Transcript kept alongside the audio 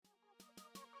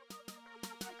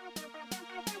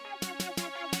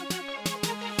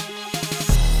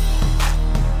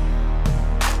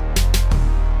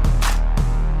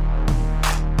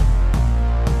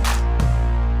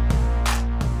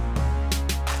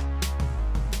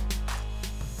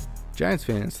Giants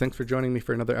fans, thanks for joining me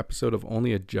for another episode of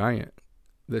Only a Giant.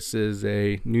 This is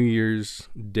a New Year's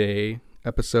Day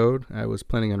episode. I was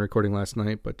planning on recording last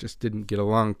night, but just didn't get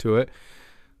along to it.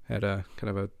 Had a kind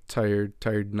of a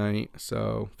tired night,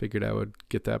 so figured I would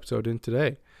get the episode in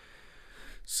today.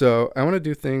 So I want to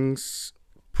do things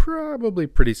probably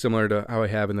pretty similar to how I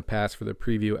have in the past for the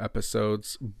preview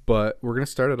episodes, but we're going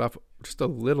to start it off just a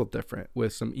little different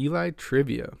with some Eli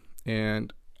trivia,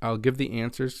 and I'll give the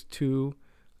answers to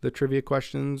the trivia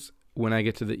questions when I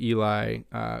get to the Eli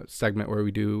segment where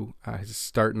we do his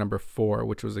start number 4,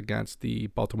 which was against the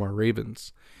Baltimore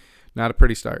Ravens. Not a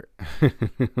pretty start.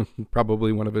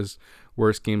 Probably one of his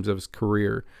worst games of his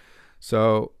career.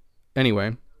 So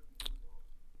anyway,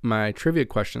 my trivia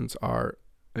questions are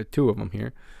 2 of them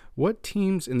here. What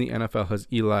teams in the NFL has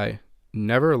Eli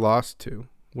never lost to?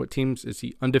 What teams is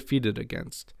he undefeated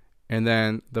against? And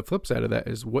then the flip side of that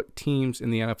is what teams in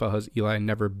the NFL has Eli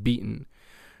never beaten?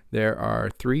 There are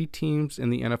 3 teams in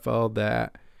the NFL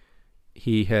that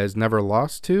he has never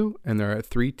lost to, and there are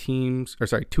 2 teams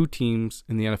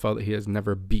in the NFL that he has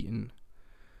never beaten.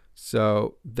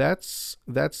 So that's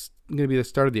going to be the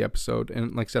start of the episode.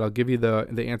 And like I said, I'll give you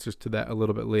the answers to that a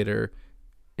little bit later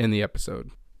in the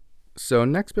episode. So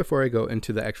next, before I go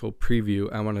into the actual preview,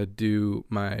 I want to do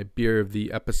my beer of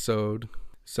the episode.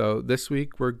 So this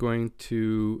week we're going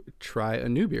to try a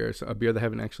new beer. So a beer that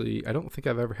I don't think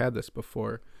I've ever had this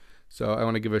before. So I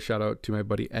want to give a shout out to my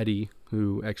buddy Eddie,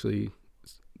 who actually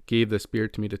gave this beer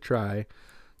to me to try.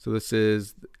 So this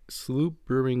is Sloop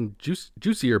Brewing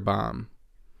Juicier Bomb,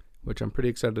 which I'm pretty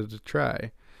excited to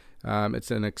try.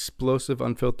 It's an explosive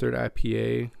unfiltered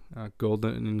IPA,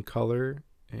 golden in color,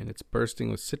 and it's bursting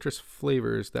with citrus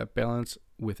flavors that balance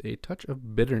with a touch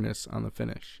of bitterness on the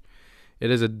finish.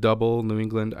 It is a double New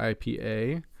England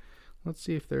IPA. Let's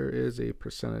see if there is a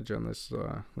percentage on this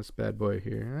bad boy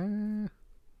here.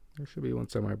 There should be one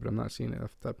somewhere, but I'm not seeing it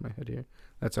off the top of my head here.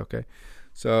 That's okay.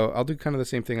 So I'll do kind of the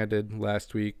same thing I did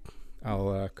last week.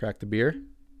 I'll crack the beer.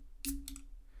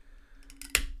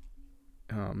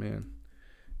 Oh, man.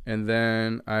 And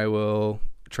then I will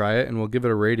try it, and we'll give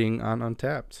it a rating on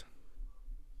Untappd.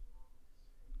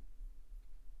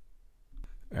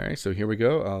 All right, so here we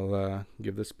go. I'll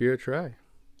give this beer a try.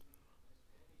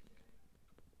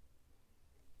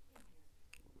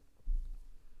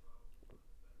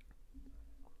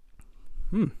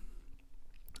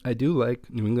 I do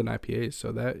like New England IPAs,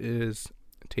 so that is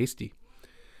tasty.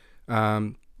 Yeah,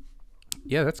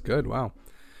 that's good. Wow.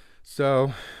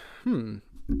 So,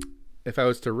 if I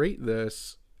was to rate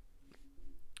this,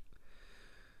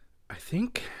 I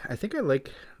think I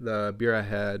like the beer I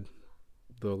had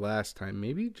the last time,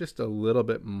 maybe just a little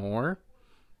bit more.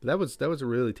 But that was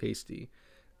really tasty.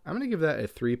 I'm gonna give that a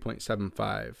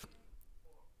 3.75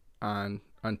 on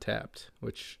Untappd,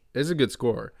 which is a good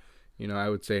score. You know, I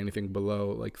would say anything below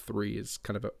like 3 is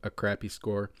kind of a crappy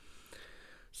score.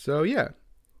 So yeah,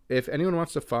 if anyone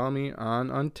wants to follow me on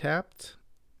Untappd,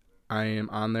 I am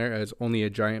on there as Only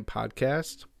a Giant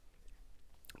Podcast.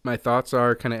 My thoughts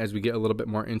are kind of as we get a little bit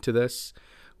more into this,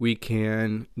 we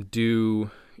can do,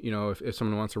 if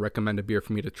someone wants to recommend a beer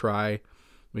for me to try,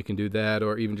 we can do that,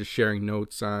 or even just sharing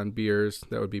notes on beers.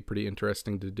 That would be pretty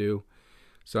interesting to do.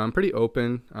 So I'm pretty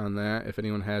open on that if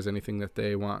anyone has anything that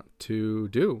they want to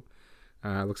do.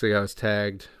 Looks like I was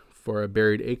tagged for a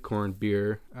Buried Acorn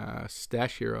beer,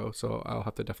 Stash Hero, so I'll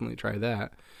have to definitely try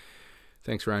that.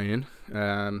 Thanks, Ryan.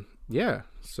 Yeah,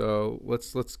 so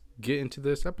let's get into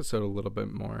this episode a little bit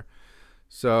more.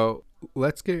 So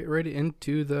let's get right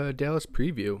into the Dallas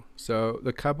preview. So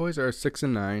the Cowboys are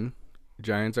 6-9.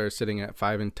 Giants are sitting at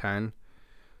 5-10.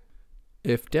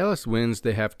 If Dallas wins,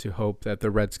 they have to hope that the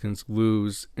Redskins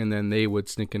lose, and then they would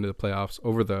sneak into the playoffs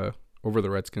over the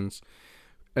Redskins.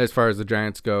 As far as the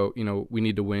Giants go, we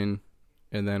need to win,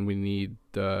 and then we need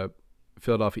the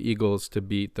Philadelphia Eagles to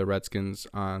beat the Redskins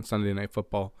on Sunday Night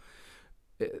Football.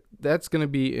 That's going to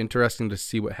be interesting to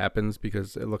see what happens,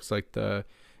 because it looks like the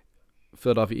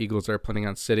Philadelphia Eagles are planning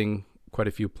on sitting quite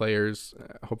a few players.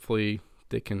 Hopefully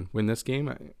they can win this game.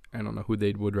 I don't know who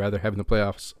they would rather have in the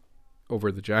playoffs over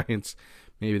the Giants.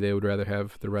 Maybe they would rather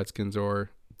have the Redskins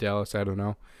or Dallas. I don't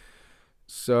know.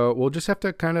 So we'll just have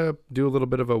to kind of do a little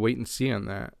bit of a wait and see on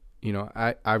that.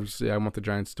 I want the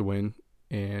Giants to win,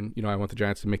 and I want the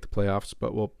Giants to make the playoffs,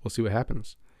 but we'll see what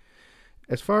happens.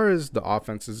 As far as the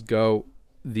offenses go,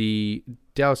 the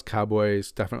Dallas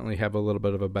Cowboys definitely have a little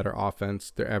bit of a better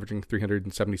offense. They're averaging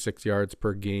 376 yards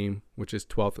per game, which is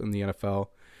 12th in the NFL.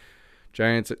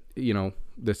 Giants,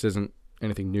 this isn't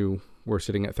anything new. We're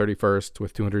sitting at 31st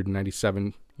with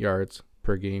 297 yards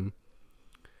per game.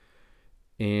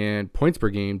 And points per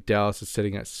game, Dallas is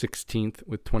sitting at 16th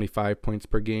with 25 points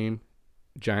per game.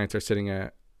 Giants are sitting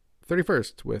at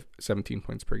 31st with 17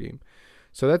 points per game.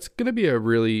 So that's going to be a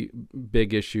really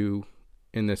big issue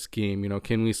in this game.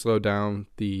 Can we slow down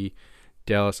the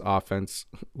Dallas offense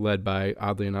led by,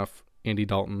 oddly enough, Andy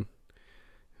Dalton,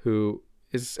 who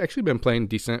has actually been playing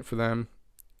decent for them.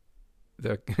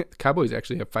 The Cowboys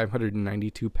actually have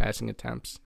 592 passing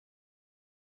attempts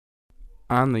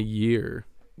on the year,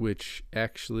 which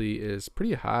actually is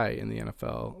pretty high in the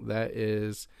NFL. That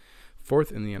is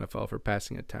 4th in the NFL for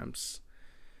passing attempts.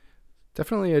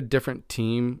 Definitely a different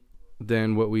team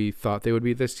than what we thought they would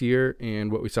be this year,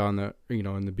 and what we saw in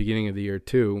the beginning of the year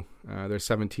too. They're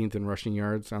 17th in rushing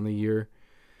yards on the year.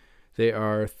 They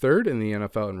are 3rd in the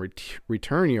NFL in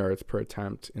return yards per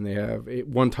attempt, and they have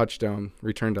 1 touchdown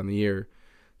returned on the year.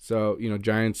 So,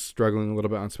 Giants struggling a little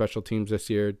bit on special teams this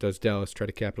year. Does Dallas try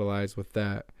to capitalize with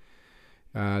that?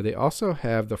 They also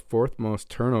have the 4th most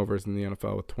turnovers in the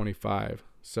NFL with 25.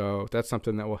 So that's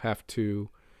something that we'll have to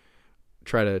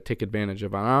try to take advantage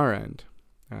of on our end.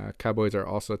 Cowboys are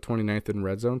also 29th in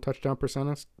red zone touchdown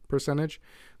percentage,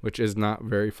 which is not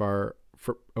very far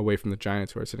away from the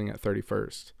Giants, who are sitting at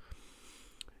 31st.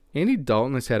 Andy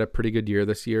Dalton has had a pretty good year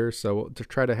this year, so we'll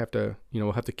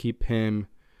have to keep him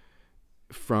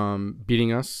from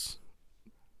beating us.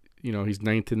 He's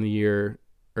 9th in the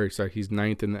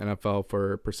NFL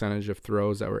for percentage of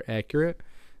throws that were accurate,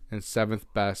 and 7th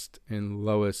best in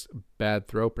lowest bad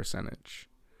throw percentage.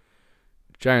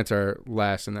 Giants are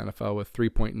last in the NFL with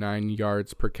 3.9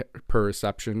 yards per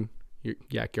reception.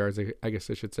 Yak yards, I guess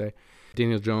I should say.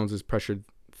 Daniel Jones is pressured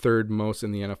 3rd most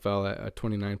in the NFL at a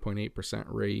 29.8%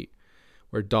 rate,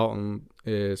 where Dalton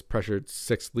is pressured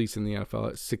 6th least in the NFL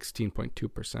at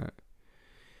 16.2%.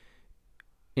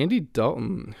 Andy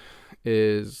Dalton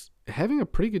is having a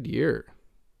pretty good year.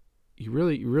 You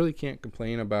really can't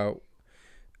complain about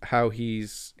how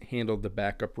he's handled the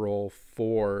backup role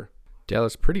for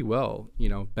Dallas pretty well.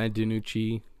 Ben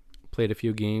DiNucci played a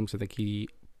few games. I think he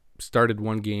started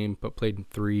 1 game but played in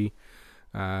 3.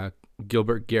 Garrett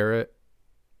Gilbert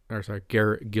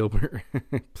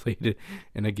played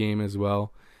in a game as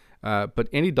well. But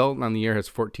Andy Dalton on the year has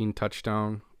 14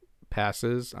 touchdown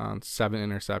passes on 7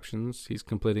 interceptions. He's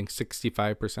completing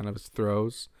 65% of his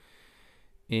throws.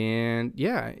 And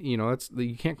yeah, you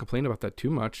can't complain about that too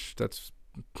much. That's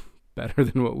better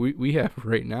than what we have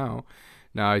right now.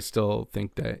 Now, I still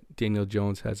think that Daniel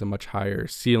Jones has a much higher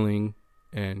ceiling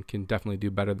and can definitely do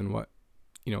better than what,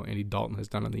 Andy Dalton has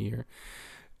done on the year.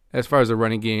 As far as the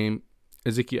running game,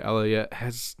 Ezekiel Elliott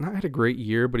has not had a great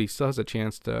year, but he still has a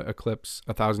chance to eclipse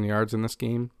 1,000 yards in this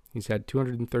game. He's had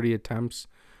 230 attempts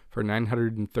for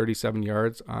 937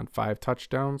 yards on 5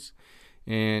 touchdowns.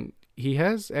 And he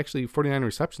has actually 49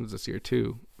 receptions this year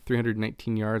too,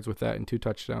 319 yards with that and 2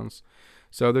 touchdowns.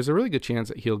 So there's a really good chance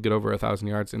that he'll get over 1,000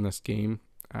 yards in this game.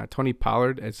 Tony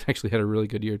Pollard has actually had a really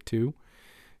good year too.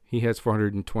 He has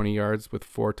 420 yards with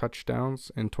 4 touchdowns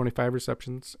and 25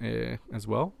 receptions as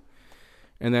well.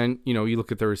 And then, you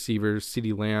look at the receivers.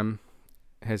 CeeDee Lamb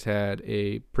has had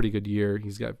a pretty good year.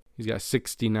 He's got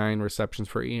 69 receptions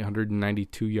for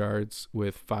 892 yards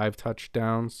with 5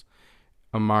 touchdowns.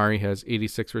 Amari has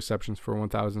 86 receptions for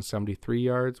 1,073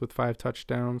 yards with 5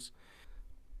 touchdowns.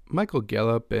 Michael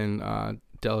Gallup and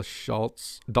Dalton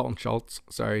Schultz,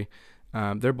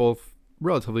 they're both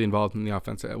relatively involved in the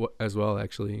offense as well,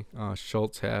 actually.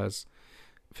 Schultz has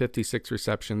 56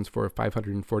 receptions for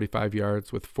 545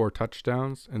 yards with 4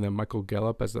 touchdowns. And then Michael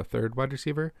Gallup, as the 3rd wide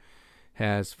receiver,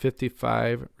 has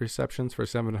 55 receptions for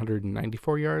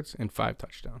 794 yards and 5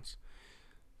 touchdowns.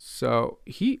 So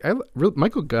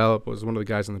Michael Gallup was one of the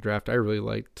guys in the draft I really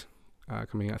liked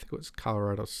coming out. I think it was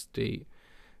Colorado State.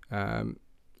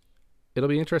 It'll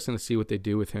be interesting to see what they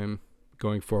do with him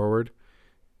going forward.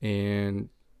 And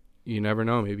you never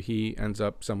know, maybe he ends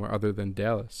up somewhere other than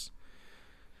Dallas.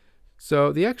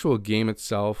 So the actual game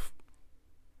itself,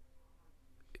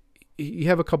 you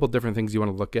have a couple different things you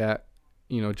want to look at.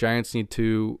 Giants need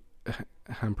to,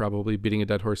 I'm probably beating a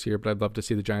dead horse here, but I'd love to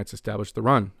see the Giants establish the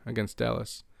run against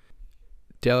Dallas.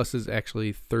 Dallas is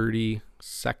actually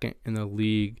 32nd in the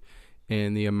league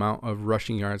in the amount of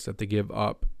rushing yards that they give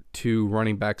up to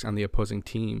running backs on the opposing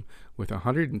team, with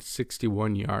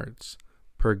 161 yards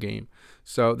per game.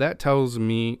 So that tells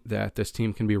me that this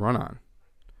team can be run on.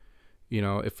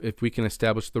 If we can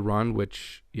establish the run,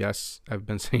 which, yes, I've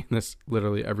been saying this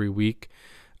literally every week,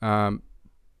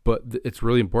 but it's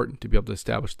really important to be able to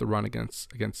establish the run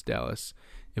against Dallas.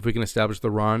 If we can establish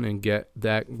the run and get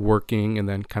that working and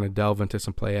then kind of delve into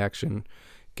some play action,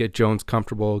 get Jones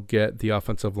comfortable, get the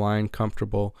offensive line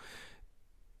comfortable,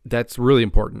 that's really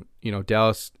important.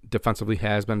 Dallas defensively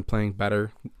has been playing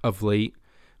better of late,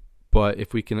 but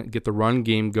if we can get the run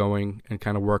game going and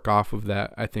kind of work off of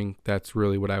that, I think that's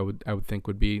really what I would think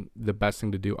would be the best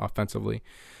thing to do offensively.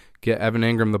 Get Evan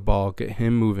Engram the ball, get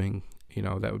him moving.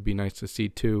 That would be nice to see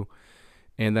too.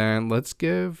 And then let's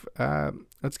give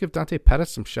Dante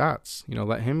Pettis some shots.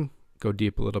 Let him go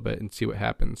deep a little bit and see what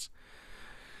happens.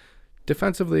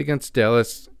 Defensively against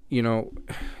Dallas, you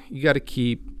got to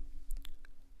keep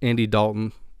Andy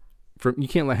Dalton. You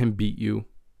can't let him beat you.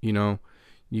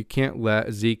 You can't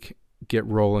let Zeke get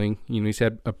rolling. He's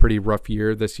had a pretty rough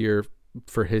year this year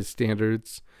for his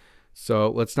standards. So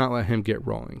let's not let him get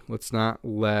rolling. Let's not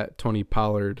let Tony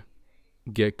Pollard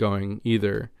get going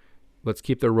either. Let's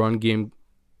keep the run game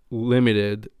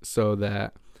limited so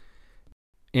that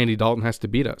Andy Dalton has to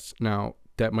beat us. Now,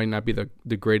 that might not be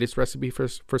the greatest recipe for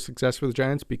success for the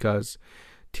Giants because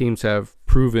teams have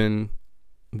proven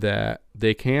that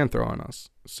they can throw on us.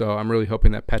 So I'm really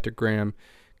hoping that Patrick Graham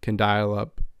can dial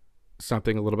up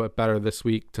something a little bit better this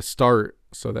week to start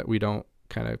so that we don't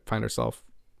kind of find ourselves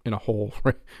in a hole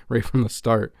right from the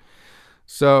start.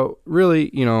 So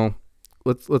really,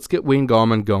 let's get Wayne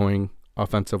Gallman going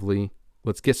offensively.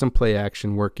 Let's get some play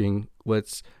action working.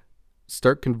 Let's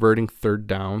start converting third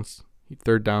downs.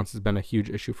 Third downs has been a huge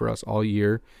issue for us all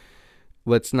year.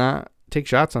 Let's not take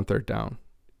shots on third down.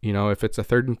 If it's a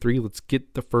 3rd and 3, let's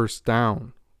get the first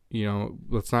down.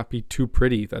 Let's not be too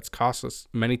pretty. That's cost us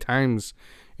many times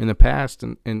in the past.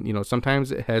 And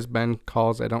sometimes it has been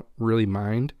calls I don't really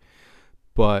mind.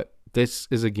 But this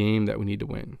is a game that we need to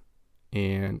win.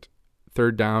 And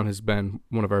third down has been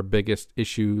one of our biggest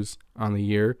issues on the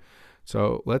year.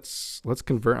 So let's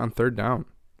convert on third down.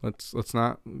 Let's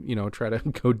not, try to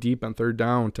go deep on third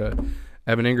down to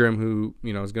Evan Engram, who,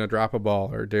 is going to drop a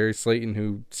ball, or Darius Slayton,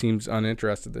 who seems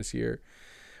uninterested this year,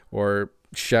 or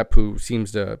Shep, who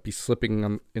seems to be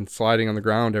slipping and sliding on the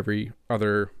ground every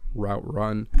other route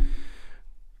run.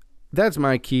 That's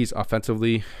my keys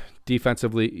offensively.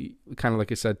 Defensively, kind of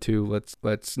like I said too,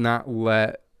 let's not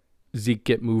let Zeke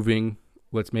get moving.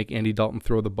 Let's make Andy Dalton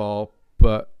throw the ball.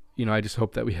 But, I just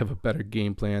hope that we have a better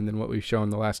game plan than what we've shown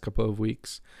the last couple of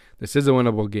weeks. This is a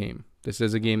winnable game. This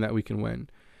is a game that we can win.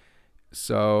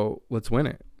 So let's win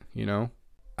it,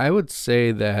 I would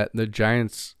say that the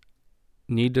Giants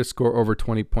need to score over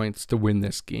 20 points to win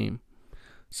this game.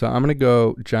 So I'm going to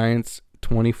go Giants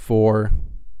 24,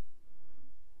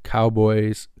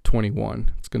 Cowboys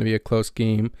 21. It's going to be a close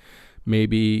game.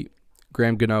 Maybe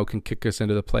Graham Gano can kick us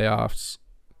into the playoffs.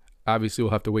 Obviously,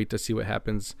 we'll have to wait to see what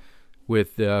happens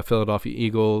with the Philadelphia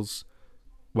Eagles,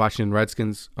 Washington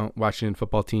Redskins, Washington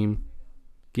football team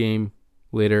game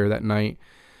later that night.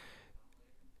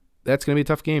 That's going to be a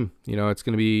tough game. It's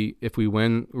going to be, if we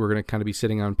win, we're going to kind of be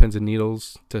sitting on pins and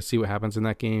needles to see what happens in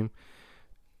that game.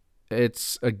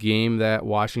 It's a game that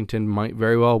Washington might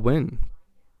very well win,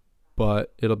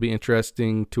 but it'll be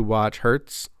interesting to watch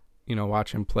Hurts,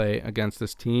 watch him play against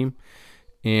this team.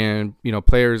 And,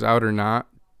 players out or not,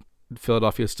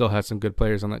 Philadelphia still has some good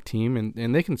players on that team,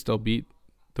 and they can still beat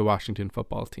the Washington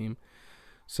football team.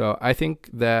 So I think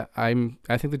the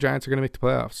Giants are going to make the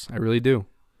playoffs. I really do.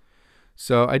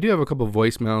 So I do have a couple of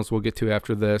voicemails we'll get to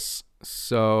after this.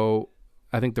 So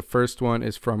I think the first one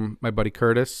is from my buddy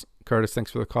Curtis. Curtis,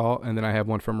 thanks for the call. And then I have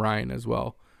one from Ryan as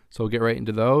well. So we'll get right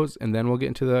into those, and then we'll get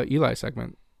into the Eli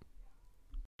segment.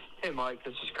 Hey, Mike,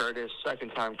 this is Curtis,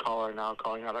 second-time caller now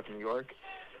calling out of New York.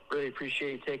 Really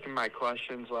appreciate you taking my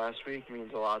questions last week. It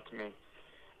means a lot to me.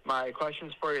 My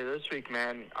questions for you this week,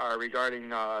 man, are regarding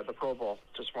the Pro Bowl.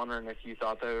 Just wondering if you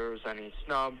thought there was any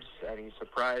snubs, any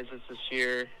surprises this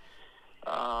year.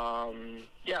 I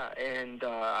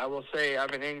will say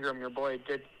Evan Engram, your boy,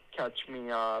 did catch me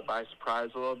by surprise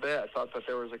a little bit. I thought that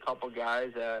there was a couple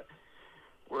guys that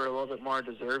were a little bit more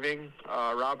deserving.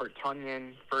 Robert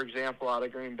Tonyan, for example, out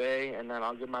of Green Bay, and then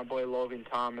I'll give my boy Logan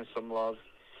Thomas some love.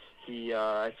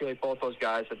 I feel like both those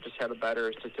guys have just had a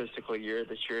better statistical year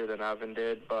this year than Evan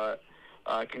did, but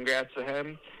congrats to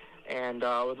him. And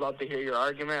I would love to hear your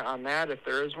argument on that if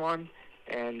there is one,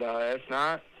 and if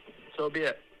not, so be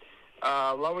it.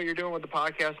 Love what you're doing with the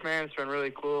podcast, man. It's been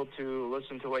really cool to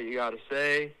listen to what you got to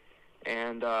say,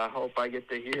 and hope I get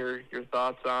to hear your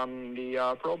thoughts on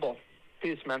the Pro Bowl.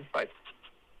 Peace, man. Bye.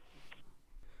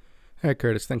 Hey,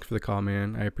 Curtis. Thanks for the call,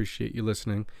 man. I appreciate you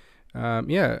listening. There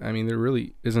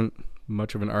really isn't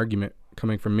much of an argument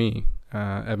coming from me.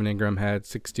 Evan Engram had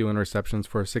 61 receptions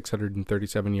for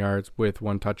 637 yards with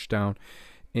 1 touchdown.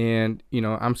 And,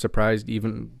 I'm surprised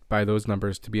even by those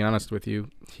numbers, to be honest with you.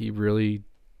 He really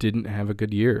didn't have a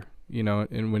good year,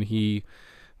 and when he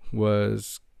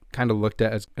was kind of looked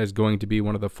at as going to be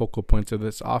one of the focal points of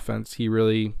this offense, he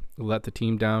really let the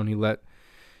team down. He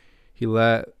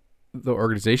let the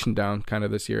organization down kind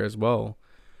of this year as well.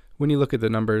 When you look at the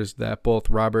numbers that both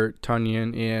Robert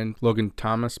Tonyan and Logan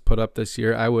Thomas put up this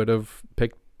year, I would have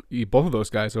picked both of those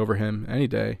guys over him any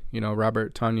day.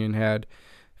 Robert Tonyan had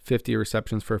 50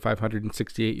 receptions for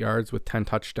 568 yards with 10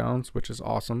 touchdowns, which is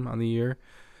awesome on the year.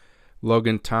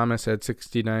 Logan Thomas had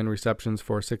 69 receptions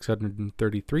for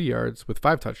 633 yards with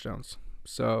 5 touchdowns.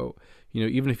 So,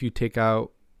 even if you take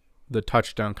out the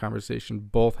touchdown conversation,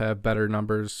 both have better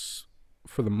numbers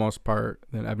for the most part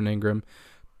than Evan Engram,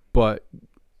 but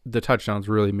the touchdowns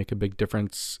really make a big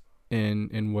difference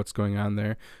in what's going on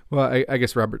there. Well, I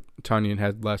guess Robert Tonyan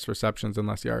had less receptions and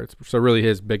less yards, so really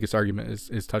his biggest argument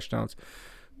is touchdowns.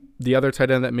 The other tight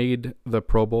end that made the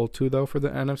Pro Bowl too, though, for the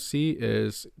NFC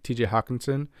is TJ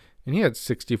Hawkinson, and he had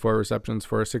 64 receptions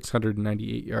for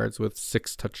 698 yards with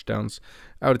 6 touchdowns.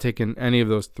 I would have taken any of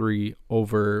those 3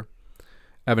 over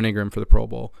Evan Engram for the Pro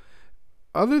Bowl.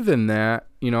 Other than that,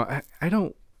 I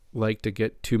don't like to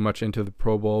get too much into the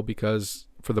Pro Bowl because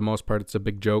for the most part it's a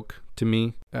big joke to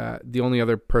me. The only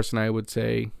other person I would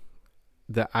say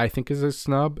that I think is a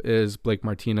snub is Blake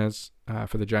Martinez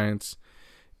for the Giants.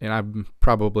 And I'm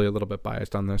probably a little bit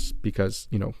biased on this because,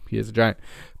 he is a Giant.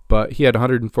 But he had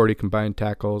 140 combined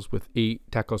tackles with 8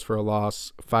 tackles for a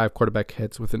loss, 5 quarterback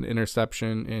hits with an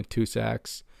interception, and 2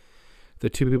 sacks. The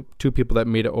two people that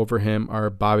made it over him are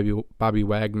Bobby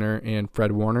Wagner and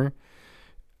Fred Warner.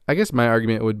 I guess my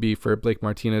argument would be for Blake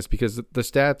Martinez because the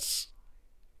stats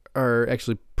are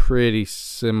actually pretty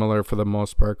similar for the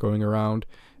most part going around.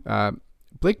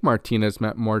 Blake Martinez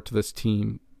meant more to this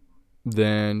team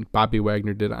than Bobby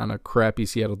Wagner did on a crappy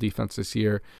Seattle defense this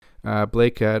year.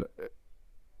 Blake had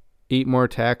 8 more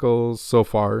tackles so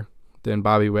far than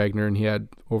Bobby Wagner, and he had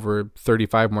over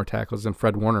 35 more tackles than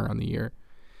Fred Warner on the year.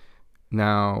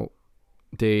 Now,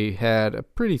 they had a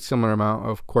pretty similar amount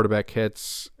of quarterback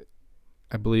hits.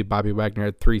 I believe Bobby Wagner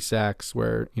had 3 sacks,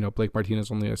 where Blake Martinez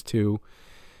only has 2.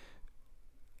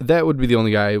 That would be the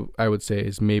only guy I would say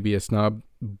is maybe a snub,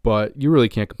 but you really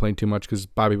can't complain too much because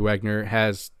Bobby Wagner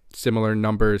has similar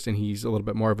numbers and he's a little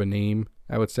bit more of a name,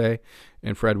 I would say,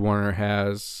 and Fred Warner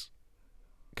has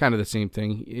kind of the same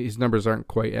thing. His numbers aren't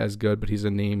quite as good, but he's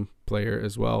a name player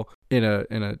as well in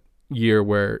a year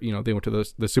where they went to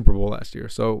the Super Bowl last year,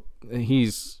 so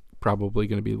he's probably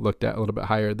going to be looked at a little bit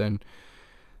higher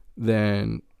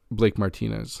than Blake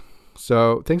Martinez.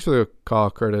 So thanks for the call,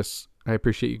 Curtis. I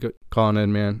appreciate you calling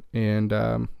in, man. And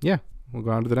we'll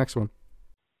go on to the next one.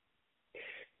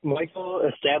 Michael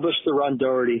established the run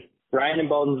Doherty. Ryan in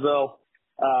Baldwinsville.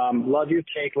 Love your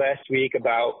take last week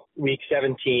about week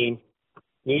 17.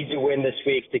 Needs to win this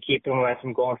week to keep the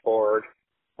momentum going forward.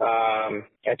 I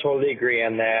totally agree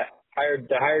on that.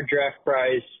 The higher draft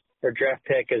prize or draft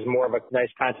pick is more of a nice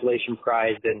consolation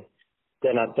prize than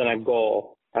a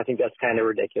goal. I think that's kind of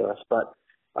ridiculous. But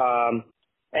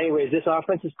anyways, this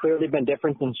offense has clearly been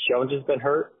different since Jones has been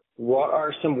hurt. What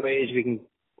are some ways we can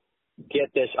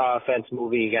get this offense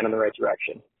moving again in the right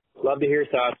direction? Love to hear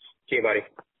your thoughts. See you, buddy.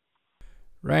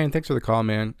 Ryan, thanks for the call,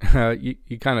 man.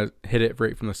 You kind of hit it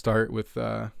right from the start with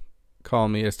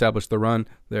calling me establish the run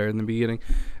there in the beginning.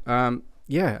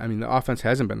 The offense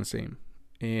hasn't been the same.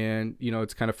 And,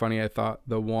 it's kind of funny. I thought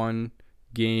the one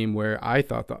game where I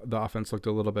thought the offense looked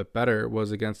a little bit better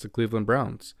was against the Cleveland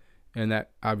Browns. And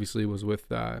that obviously was with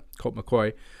Colt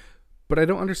McCoy. But I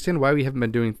don't understand why we haven't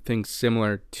been doing things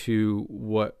similar to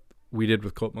what we did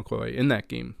with Colt McCoy in that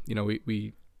game.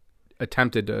 We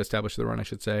attempted to establish the run, I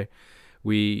should say.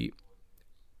 We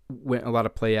went a lot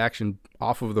of play action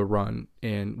off of the run,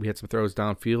 and we had some throws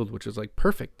downfield, which is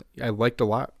perfect. I liked a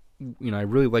lot. I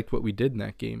really liked what we did in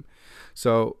that game.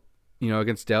 So,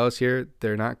 against Dallas here,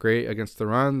 they're not great against the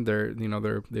run. They're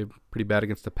pretty bad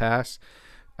against the pass.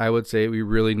 I would say we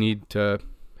really need to,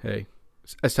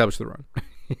 establish the run.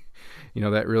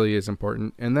 That really is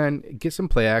important. And then get some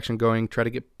play action going, try to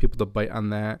get people to bite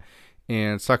on that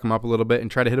and suck them up a little bit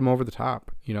and try to hit them over the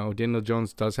top. Daniel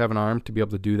Jones does have an arm to be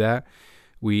able to do that.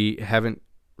 We haven't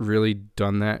really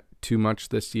done that too much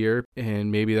this year,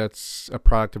 and maybe that's a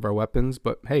product of our weapons.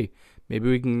 But, hey, maybe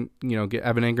we can, get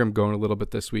Evan Engram going a little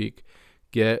bit this week,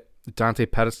 get Dante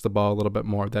Pettis the ball a little bit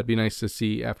more. That'd be nice to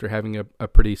see after having a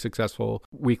pretty successful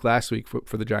week last week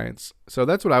for the Giants. So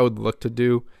that's what I would look to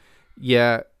do.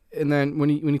 Yeah, and then when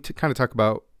you kind of talk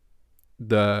about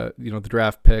the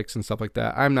draft picks and stuff like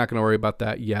that, I'm not going to worry about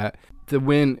that yet. The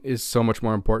win is so much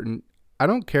more important. I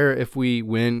don't care if we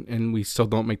win and we still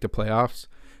don't make the playoffs.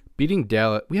 Beating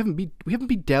Dallas, we haven't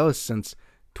beat Dallas since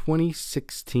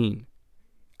 2016.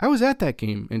 I was at that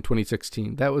game in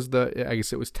 2016. That was I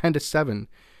guess it was 10-7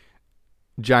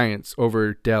 Giants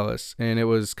over Dallas, and it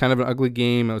was kind of an ugly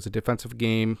game. It was a defensive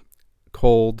game,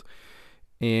 cold,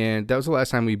 and that was the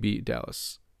last time we beat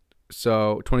Dallas.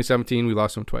 So 2017, we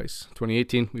lost them twice.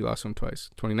 2018, we lost them twice.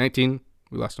 2019,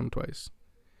 we lost them twice.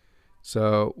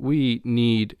 So we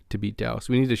need to beat Dallas.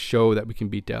 We need to show that we can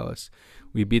beat Dallas.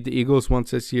 We beat the Eagles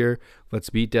once this year. Let's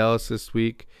beat Dallas this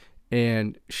week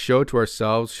and show to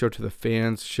ourselves, show to the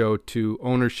fans, show to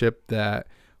ownership that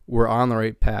we're on the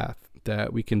right path,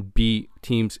 that we can beat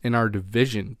teams in our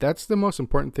division. That's the most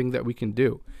important thing that we can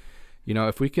do. You know,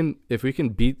 if we can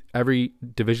beat every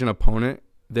division opponent,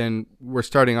 then we're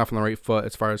starting off on the right foot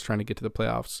as far as trying to get to the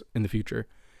playoffs in the future.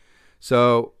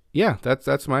 So, yeah,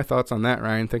 that's my thoughts on that,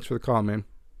 Ryan. Thanks for the call, man.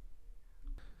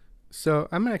 So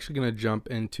I'm actually going to jump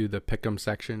into the pick'em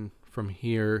section from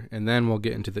here, and then we'll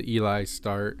get into the Eli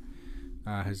start,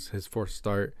 his fourth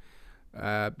start.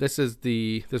 This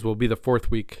will be the fourth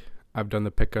week I've done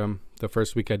the pick'em. The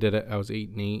first week I did it, I was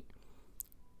 8-8.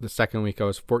 The second week I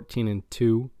was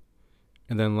 14-2.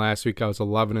 And then last week I was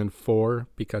 11-4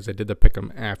 because I did the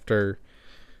pick'em after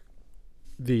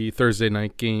the Thursday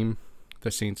night game,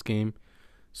 the Saints game.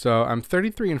 So I'm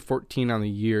 33-14 on the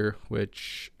year,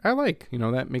 which I like. You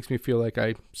know, that makes me feel like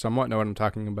I somewhat know what I'm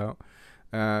talking about.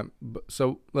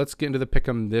 So let's get into the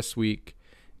pick'em this week.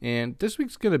 And this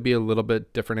week's going to be a little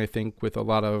bit different, I think, with a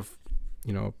lot of,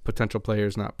 you know, potential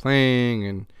players not playing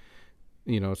and,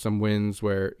 you know, some wins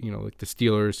where, you know, like the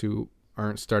Steelers who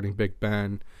aren't starting Big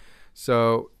Ben.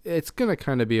 So it's going to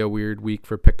kind of be a weird week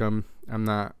for pick'em. I'm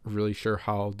not really sure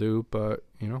how I'll do, but,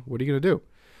 you know, what are you going to do?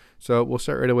 So we'll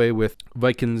start right away with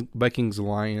Vikings,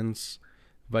 Lions.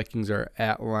 Vikings are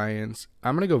at Lions.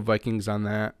 I'm going to go Vikings on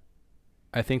that.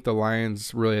 I think the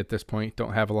Lions really at this point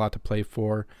don't have a lot to play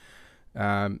for.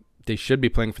 They should be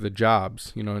playing for the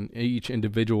jobs, you know, and each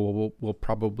individual will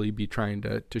probably be trying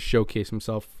to showcase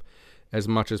himself as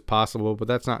much as possible, but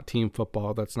that's not team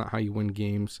football. That's not how you win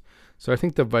games. So I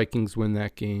think the Vikings win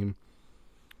that game.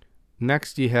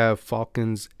 Next, you have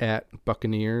Falcons at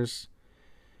Buccaneers.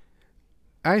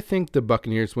 I think the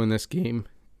Buccaneers win this game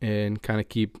and kind of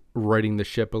keep righting the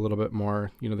ship a little bit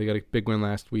more. You know, they got a big win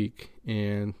last week,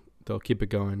 and they'll keep it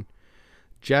going.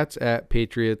 Jets at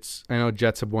Patriots. I know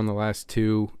Jets have won the last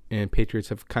two, and Patriots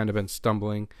have kind of been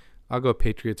stumbling. I'll go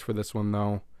Patriots for this one,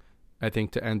 though. I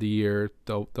think to end the year,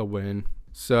 they'll win.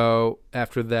 So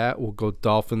after that, we'll go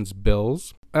Dolphins,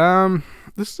 Bills.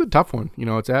 This is a tough one. You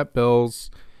know, it's at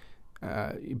Bills.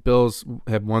 Bills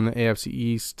have won the AFC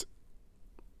East.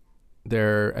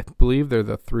 I believe they're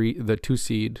the 2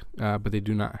 seed, but they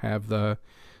do not have the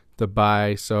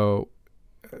bye. So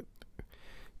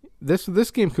this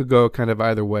game could go kind of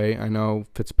either way. I know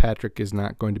Fitzpatrick is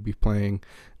not going to be playing.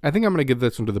 I think I'm going to give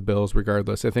this one to the Bills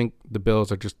regardless. I think the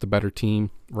Bills are just the better team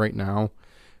right now.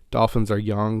 Dolphins are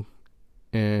young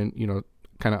and, you know,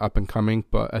 kind of up and coming,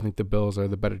 but I think the Bills are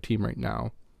the better team right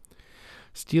now.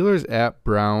 Steelers at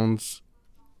Browns.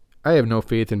 I have no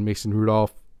faith in Mason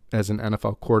Rudolph as an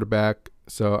NFL quarterback,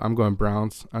 so I'm going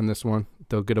Browns on this one.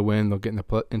 They'll get a win. They'll get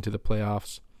into the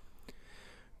playoffs.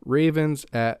 Ravens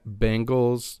at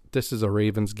Bengals. This is a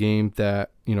Ravens game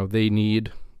that, you know, they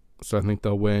need, so I think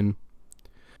they'll win.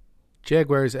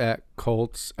 Jaguars at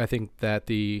Colts. I think that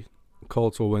the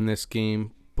Colts will win this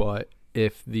game, but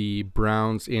if the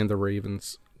Browns and the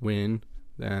Ravens win,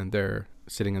 then they're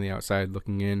sitting on the outside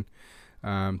looking in.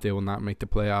 They will not make the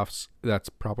playoffs. That's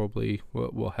probably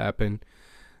what will happen.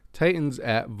 Titans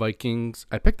at Vikings.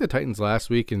 I picked the Titans last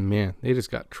week, and man, they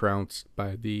just got trounced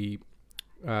by the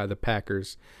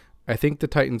Packers. I think the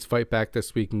Titans fight back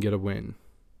this week and get a win.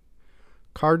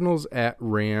 Cardinals at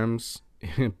Rams.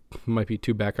 It might be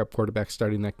 2 backup quarterbacks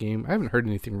starting that game. I haven't heard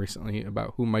anything recently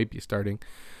about who might be starting.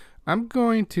 I'm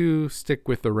going to stick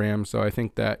with the Rams, so I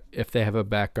think that if they have a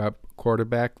backup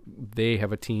quarterback, they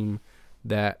have a team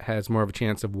that has more of a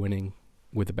chance of winning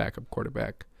with a backup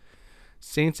quarterback.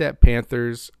 Saints at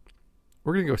Panthers.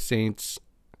 We're going to go Saints.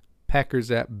 Packers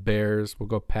at Bears. We'll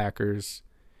go Packers.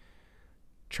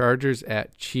 Chargers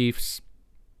at Chiefs.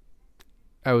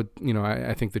 I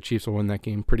think the Chiefs will win that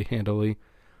game pretty handily.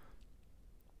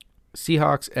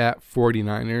 Seahawks at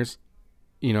 49ers.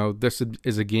 You know, this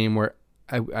is a game where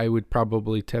I would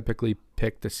probably typically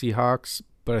pick the Seahawks,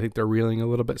 but I think they're reeling a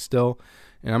little bit still.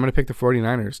 And I'm going to pick the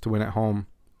 49ers to win at home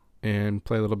and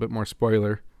play a little bit more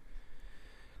spoiler.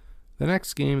 The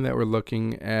next game that we're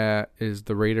looking at is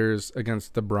the Raiders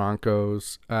against the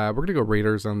Broncos. We're going to go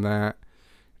Raiders on that.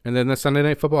 And then the Sunday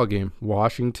Night Football game,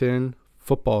 Washington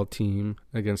football team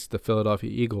against the Philadelphia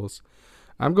Eagles.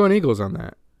 I'm going Eagles on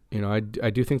that. You know, I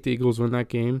do think the Eagles win that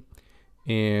game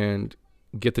and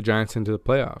get the Giants into the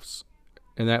playoffs.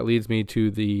 And that leads me to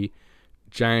the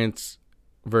Giants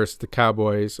versus the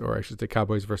Cowboys, or I should say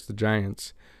Cowboys versus the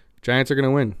Giants. Giants are going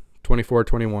to win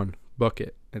 24-21. Book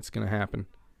it. It's going to happen.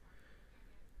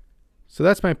 So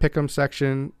that's my pick'em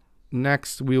section.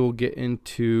 Next, we will get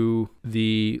into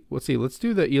let's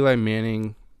do the Eli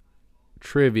Manning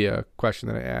trivia question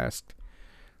that I asked.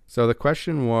 So the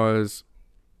question was,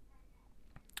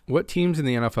 what teams in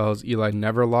the NFL has Eli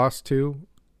never lost to,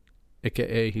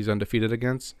 aka he's undefeated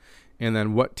against? And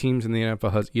then what teams in the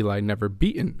NFL has Eli never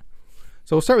beaten?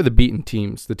 So we'll start with the beaten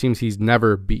teams, the teams he's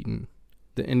never beaten.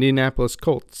 The Indianapolis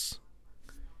Colts.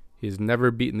 He's never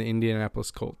beaten the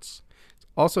Indianapolis Colts. He's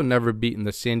also never beaten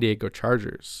the San Diego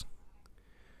Chargers,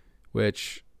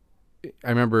 which I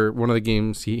remember one of the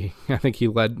games I think he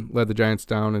led the Giants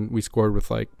down, and we scored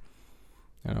with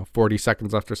 40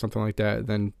 seconds left or something like that.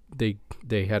 Then they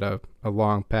had a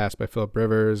long pass by Phillip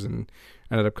Rivers and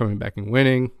ended up coming back and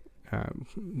winning.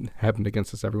 Happened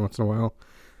against us every once in a while.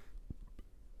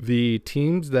 The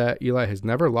teams that Eli has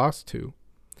never lost to: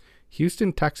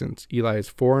 Houston Texans. Eli is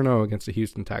 4-0 against the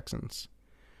Houston Texans.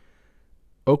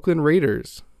 Oakland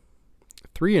Raiders,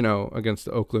 3-0 against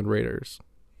the Oakland Raiders.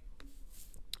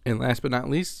 And last but not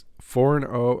least,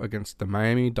 4-0 against the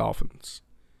Miami Dolphins.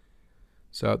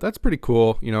 So that's pretty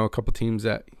cool. A couple teams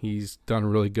that he's done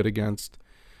really good against.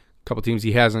 A couple teams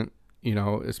he hasn't,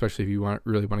 especially if you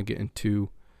really want to get into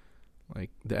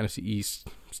the NFC East,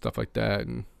 stuff like that.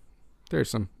 And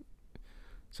there's some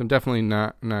definitely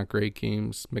not great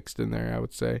games mixed in there, I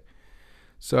would say.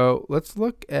 So let's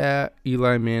look at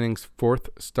Eli Manning's fourth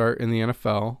start in the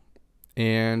NFL,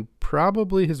 and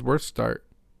probably his worst start.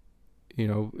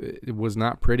 It was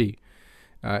not pretty.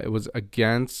 It was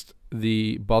against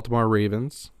the Baltimore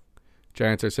Ravens.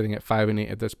 Giants are sitting at 5-8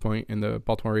 at this point, and the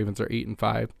Baltimore Ravens are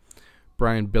 8-5.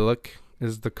 Brian Billick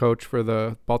is the coach for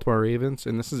the Baltimore Ravens,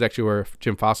 and this is actually where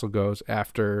Jim Fossil goes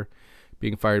after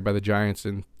being fired by the Giants,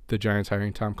 and the Giants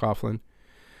hiring Tom Coughlin.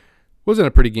 Wasn't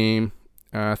a pretty game.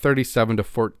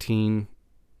 37-14.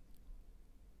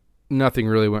 Nothing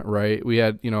really went right. We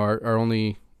had, our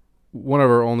only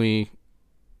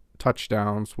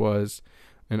touchdowns was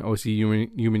an O.C.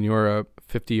 Umenyiora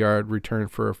 50-yard return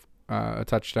for a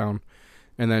touchdown,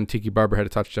 and then Tiki Barber had a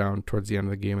touchdown towards the end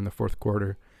of the game in the fourth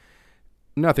quarter.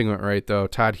 Nothing went right, though.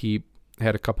 Todd Heap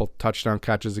had a couple touchdown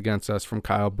catches against us from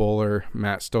Kyle Bowler.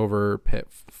 Matt Stover hit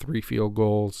 3 field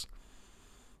goals.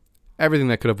 Everything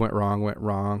that could have went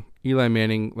wrong. Eli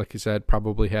Manning, like you said,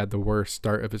 probably had the worst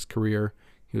start of his career.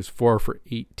 He was 4 for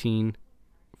 18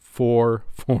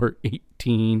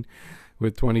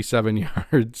 with 27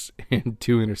 yards and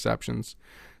 2 interceptions.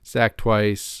 Sacked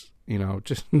twice.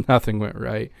 Just nothing went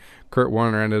right. Kurt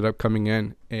Warner ended up coming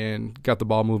in and got the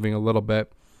ball moving a little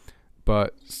bit,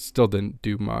 but still didn't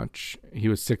do much. He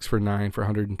was 6 for 9 for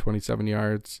 127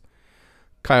 yards.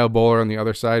 Kyle Bowler on the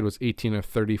other side was 18 of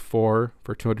 34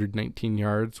 for 219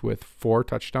 yards with 4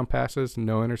 touchdown passes,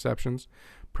 no interceptions.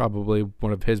 Probably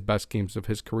one of his best games of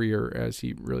his career, as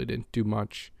he really didn't do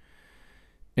much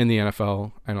in the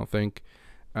NFL, I don't think.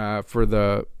 For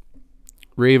the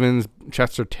Ravens,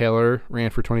 Chester Taylor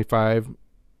ran for 25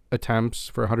 attempts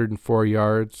for 104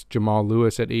 yards. Jamal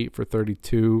Lewis at 8 for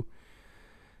 32.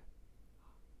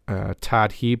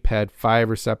 Todd Heap had 5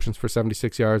 receptions for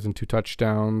 76 yards and 2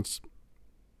 touchdowns.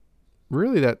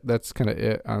 Really, that's kind of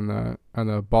it on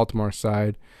the Baltimore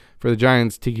side. For the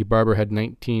Giants, Tiki Barber had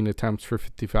 19 attempts for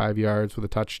 55 yards with a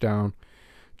touchdown.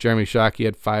 Jeremy Shockey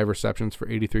had 5 receptions for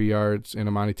 83 yards, and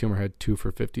Amani Toomer had 2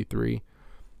 for 53.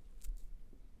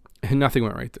 And nothing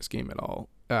went right this game at all.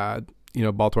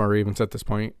 Baltimore Ravens at this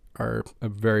point are a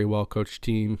very well-coached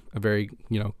team, a very,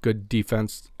 good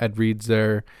defense. Ed Reed's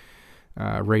there.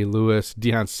 Ray Lewis.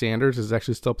 Deion Sanders is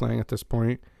actually still playing at this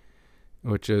point,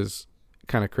 which is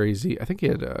kind of crazy. I think he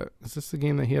had is this the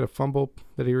game that he had a fumble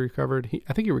that he recovered?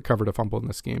 I think he recovered a fumble in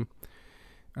this game.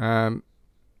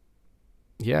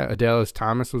 Adalius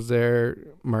Thomas was there.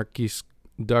 Marcus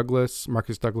Douglas,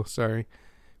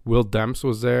 Will Demps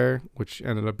was there, which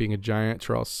ended up being a Giant.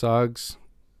 Terrell Suggs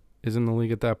is in the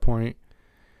league at that point.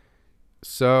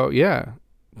 So, yeah,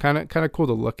 kind of cool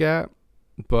to look at,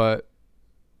 but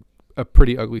a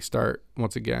pretty ugly start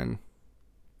once again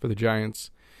for the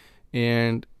Giants.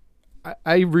 And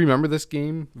I remember this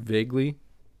game vaguely.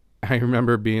 I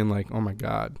remember being like, oh, my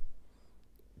God,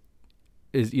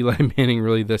 is Eli Manning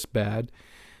really this bad?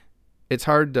 It's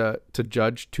hard to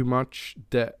judge too much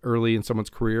that early in someone's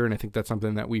career, and I think that's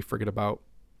something that we forget about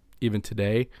even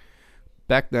today.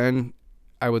 Back then,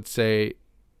 I would say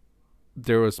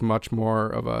there was much more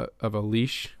of a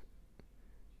leash,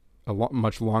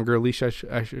 much longer leash,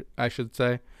 I should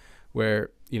say,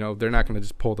 where they're not going to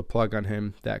just pull the plug on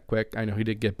him that quick. I know he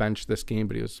did get benched this game,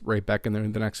 but he was right back in there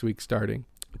the next week starting.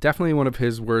 Definitely one of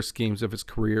his worst games of his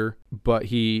career, but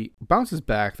he bounces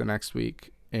back the next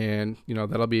week, and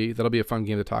that'll be a fun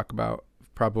game to talk about.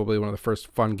 Probably one of the first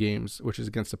fun games, which is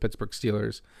against the Pittsburgh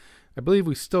Steelers. I believe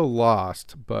we still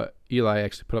lost, but Eli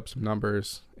actually put up some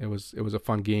numbers. It was a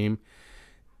fun game,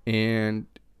 and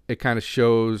it kind of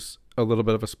shows a little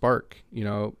bit of a spark.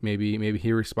 Maybe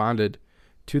he responded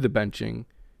to the benching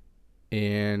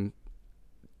and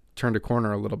turned a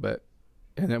corner a little bit.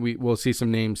 And then we'll see some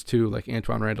names too, like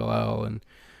Antoine Randall and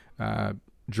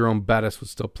Jerome Bettis was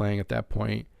still playing at that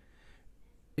point.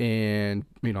 And,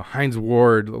 Hines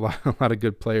Ward, a lot of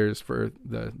good players for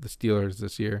the Steelers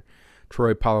this year.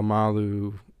 Troy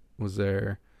Polamalu was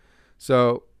there.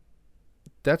 So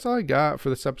that's all I got for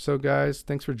this episode, guys.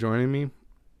 Thanks for joining me.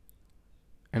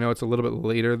 I know it's a little bit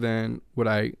later than what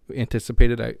I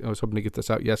anticipated. I was hoping to get this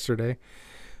out yesterday,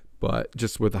 but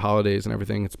just with the holidays and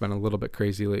everything, it's been a little bit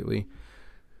crazy lately.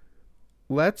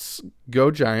 Let's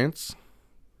go Giants.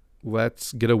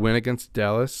 Let's get a win against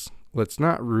Dallas. Let's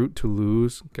not root to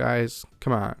lose, guys.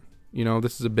 Come on.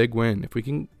 This is a big win. If we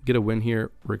can get a win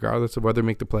here, regardless of whether we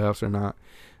make the playoffs or not,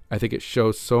 I think it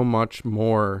shows so much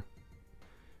more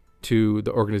to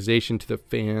the organization, to the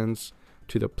fans,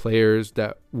 to the players,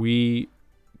 that we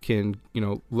can,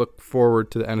 look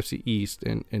forward to the NFC East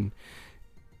and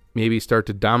maybe start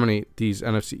to dominate these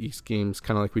NFC East games,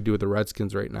 kind of like we do with the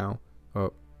Redskins right now,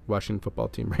 Washington football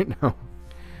team right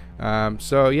now.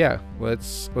 So yeah,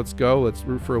 let's go. Let's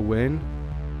root for a win.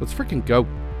 Let's freaking go.